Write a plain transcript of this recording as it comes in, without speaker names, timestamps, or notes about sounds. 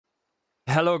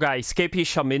Hello guys, KP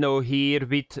Shamino here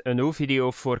with a new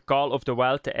video for Call of the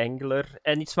Wild the Angler,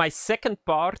 and it's my second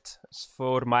part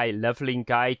for my leveling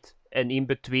guide, and in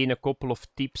between a couple of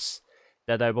tips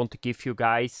that I want to give you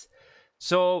guys.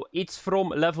 So it's from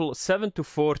level 7 to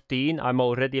 14. I'm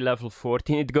already level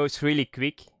 14. It goes really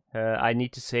quick. I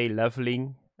need to say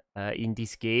leveling in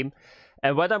this game.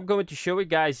 And what I'm going to show you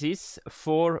guys is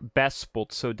 4 bass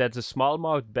spots. So that's a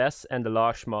smallmouth bass and a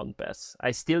largemouth bass. I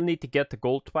still need to get the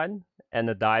gold one and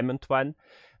a diamond one.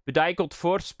 But I got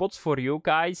 4 spots for you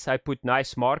guys. I put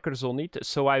nice markers on it.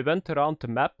 So I went around the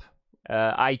map.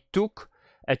 I took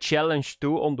a challenge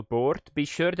too on the board. Be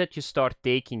sure that you start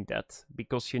taking that,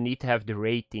 because you need to have the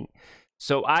rating.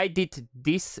 So I did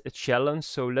this challenge.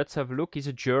 So let's have a look. It's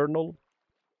a journal.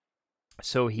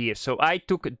 So here, so I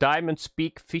took Diamond's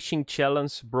Peak Fishing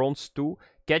Challenge Bronze 2,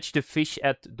 catch the fish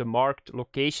at the marked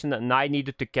location, and I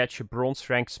needed to catch a bronze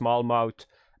rank smallmouth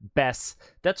bass.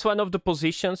 That's one of the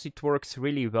positions. It works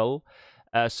really well.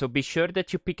 So be sure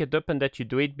that you pick it up and that you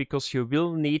do it, because you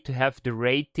will need to have the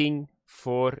rating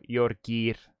for your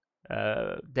gear.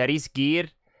 There is gear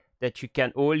that you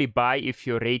can only buy if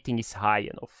your rating is high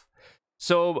enough.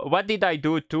 So what did I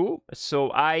do too?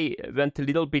 So I went a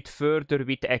little bit further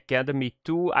with the Academy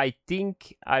too. I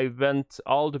think I went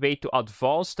all the way to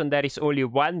Advanced, and there is only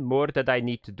one more that I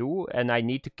need to do, and I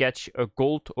need to catch a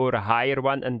gold or a higher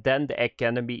one, and then the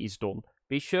Academy is done.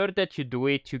 Be sure that you do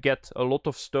it. You get a lot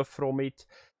of stuff from it.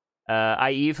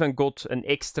 I even got an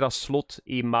extra slot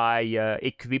in my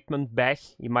equipment bag,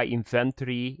 in my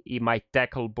inventory, in my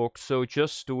tackle box. So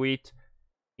just do it.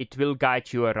 It will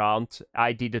guide you around.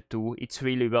 I did it too. It's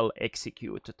really well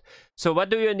executed. So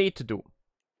what do you need to do?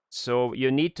 So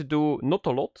you need to do not a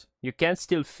lot. You can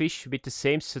still fish with the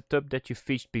same setup that you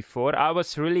fished before. I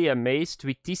was really amazed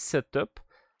with this setup.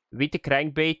 With the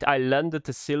crankbait, I landed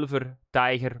a silver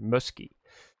tiger muskie.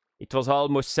 It was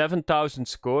almost 7,000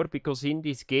 score, because in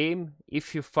this game,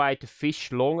 if you fight a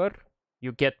fish longer,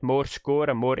 you get more score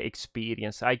and more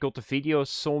experience. I got a video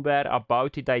somewhere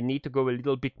about it. I need to go a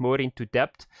little bit more into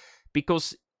depth,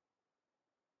 because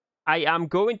I am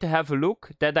going to have a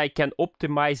look that I can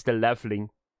optimize the leveling.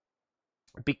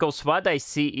 Because what I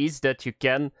see is that you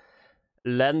can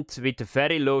land with a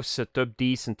very low setup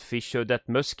decent fish. So that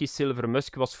musky, silver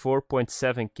musky, was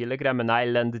 4.7 kilogram, and I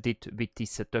landed it with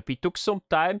this setup. It took some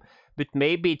time, but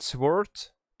maybe it's worth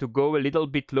to go a little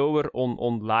bit lower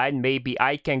on line. Maybe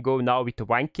I can go now with the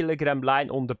 1 kilogram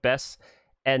line on the bass,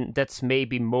 and that's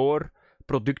maybe more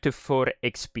productive for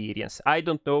experience. I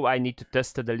don't know, I need to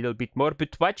test it a little bit more,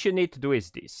 but what you need to do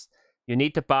is this. You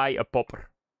need to buy a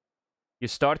popper. You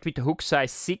start with hook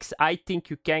size 6. I think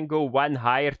you can go one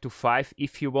higher to 5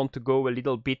 if you want to go a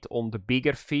little bit on the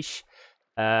bigger fish.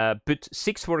 But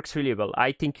 6 works really well.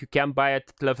 I think you can buy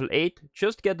it at level 8.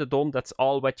 Just get it on. That's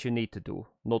all what you need to do.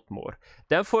 Not more.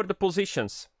 Then for the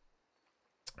positions.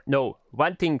 No,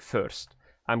 one thing first.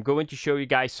 I'm going to show you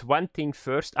guys one thing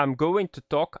first. I'm going to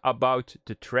talk about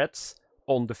the threads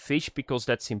on the fish, because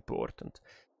that's important.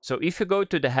 So if you go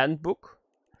to the handbook,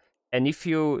 and if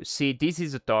you see, this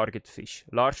is a target fish,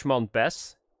 largemouth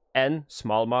bass and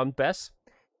smallmouth bass.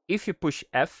 If you push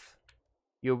F,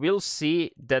 you will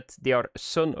see that they are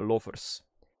sun lovers.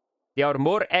 They are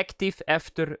more active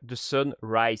after the sun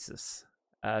rises.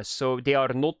 So they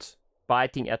are not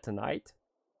biting at the night.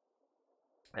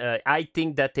 I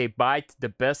think that they bite the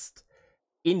best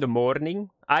in the morning.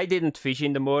 I didn't fish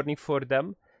in the morning for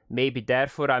them. Maybe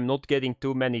therefore I'm not getting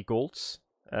too many golds.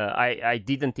 I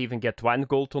didn't even get 1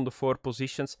 gold on the 4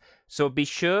 positions. So be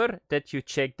sure that you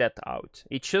check that out.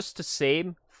 It's just the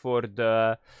same for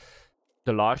the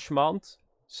largemouth.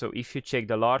 So if you check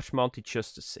the largemouth, it's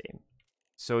just the same.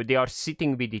 So they are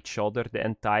sitting with each other the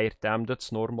entire time.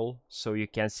 That's normal. So you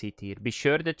can see it here. Be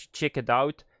sure that you check it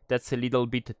out. That's a little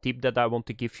bit a tip that I want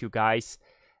to give you guys.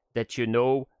 That you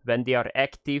know when they are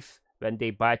active, when they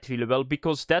bite really well.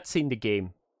 Because that's in the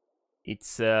game.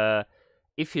 It's...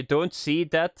 if you don't see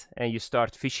that and you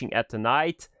start fishing at the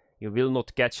night, you will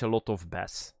not catch a lot of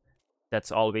bass.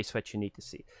 That's always what you need to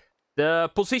see.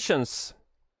 The positions.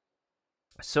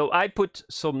 So I put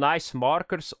some nice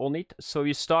markers on it. So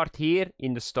you start here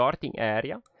in the starting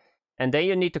area, and then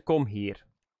you need to come here.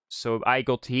 So I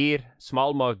got here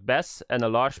smallmouth bass and a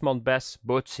largemouth bass,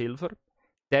 both silver.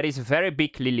 There is a very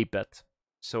big lily bed.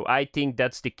 So I think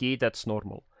that's the key, that's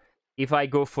normal. If I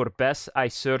go for bass, I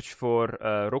search for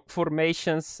rock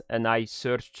formations, and I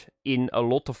search in a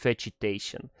lot of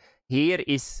vegetation. Here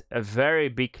is a very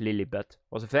big lily bed.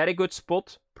 Was a very good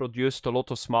spot, produced a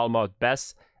lot of smallmouth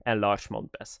bass and largemouth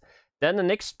bass. Then the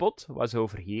next spot was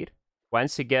over here.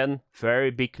 Once again,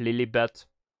 very big lily bed,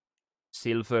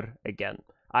 silver again.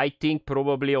 I think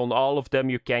probably on all of them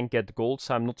you can get golds.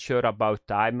 I'm not sure about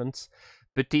diamonds,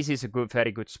 but this is a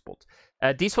very good spot.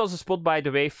 This was a spot, by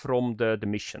the way, from the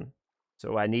mission.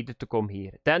 So I needed to come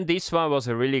here. Then this one was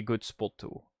a really good spot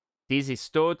too. This is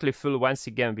totally full once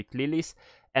again with lilies.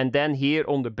 And then here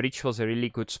on the bridge was a really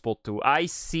good spot too. I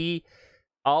see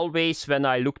always when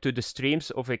I look to the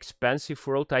streams of Expansive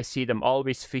World, I see them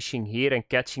always fishing here and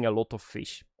catching a lot of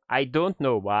fish. I don't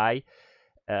know why,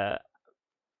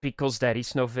 because there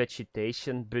is no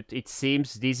vegetation, but it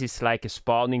seems this is like a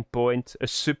spawning point, a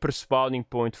super spawning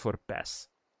point for bass.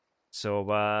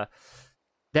 So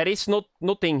there is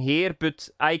nothing here, but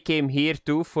I came here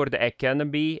too for the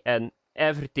academy and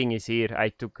everything is here. I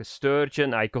took a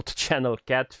sturgeon, I got a channel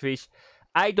catfish.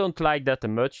 I don't like that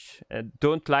much,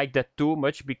 don't like that too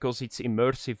much because it's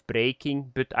immersive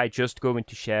breaking, but I just going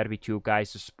to share with you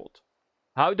guys the spot.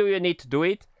 How do you need to do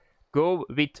it? Go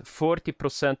with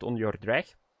 40% on your drag.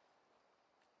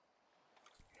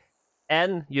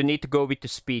 And you need to go with the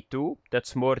speed too,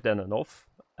 that's more than enough.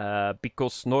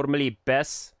 Because normally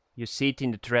bass, you see it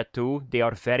in the thread too, they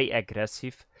are very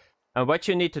aggressive. And what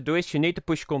you need to do is you need to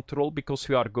push control because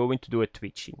we are going to do a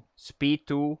twitching. Speed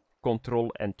 2,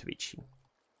 control and twitching.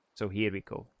 So here we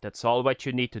go. That's all what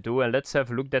you need to do. And let's have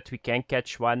a look that we can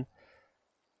catch one.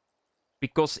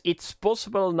 Because it's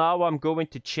possible now I'm going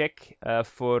to check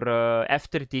for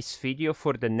after this video,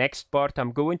 for the next part,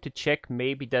 I'm going to check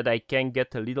maybe that I can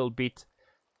get a little bit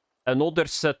another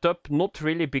setup. Not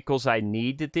really because I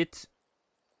needed it.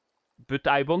 But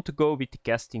I want to go with the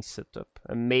casting setup.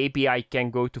 And maybe I can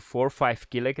go to 4 or 5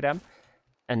 kilogram.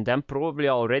 And then probably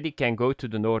already can go to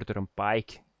the Northern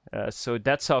Pike. So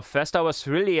that's how fast. I was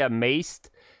really amazed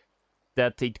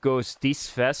that it goes this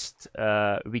fast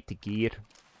with the gear.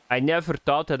 I never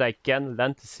thought that I can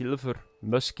land the silver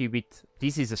muskie with...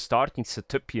 This is a starting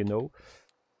setup, you know.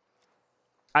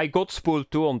 I got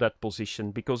spooled too on that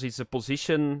position, because it's a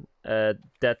position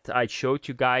that I showed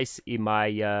you guys in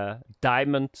my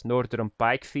Diamond Northern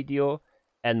Pike video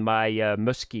and my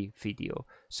Muskie video.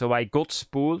 So I got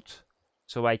spooled,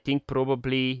 so I think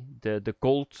probably the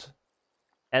gold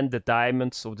and the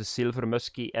diamonds of the silver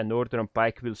muskie and Northern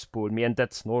Pike will spool me, and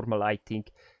that's normal, I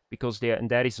think, because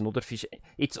there is another fish.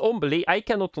 It's unbelievable. I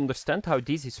cannot understand how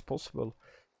this is possible.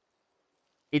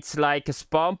 It's like a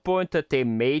spawn point that they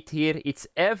made here. It's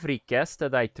every cast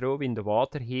that I throw in the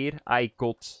water here, I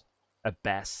got a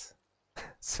bass.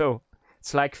 So,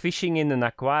 it's like fishing in an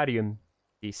aquarium.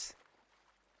 This.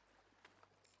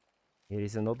 Here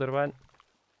is another one.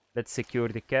 Let's secure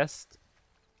the cast.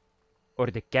 Or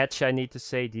the catch, I need to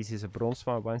say. This is a bronze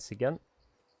one once again.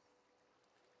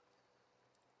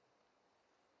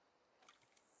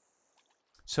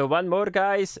 So one more,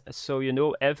 guys, so you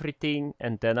know everything,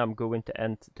 and then I'm going to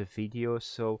end the video.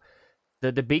 So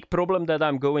the big problem that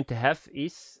I'm going to have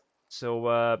is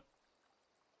that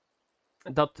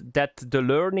the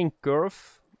learning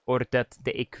curve, or that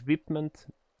the equipment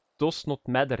does not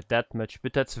matter that much,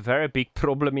 but that's a very big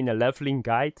problem in a leveling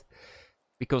guide,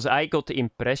 because I got the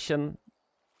impression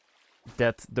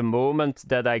that the moment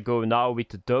that I go now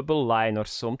with a double line or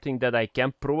something, that I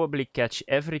can probably catch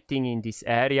everything in this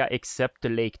area except the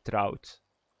lake trout.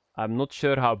 I'm not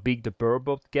sure how big the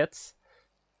burbot gets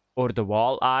or the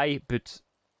walleye, but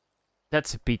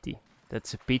that's a pity.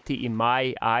 That's a pity in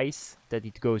my eyes that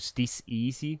it goes this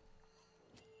easy.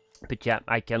 But yeah,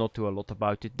 I cannot do a lot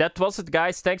about it. That was it,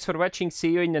 guys. Thanks for watching.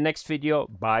 See you in the next video.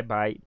 Bye bye.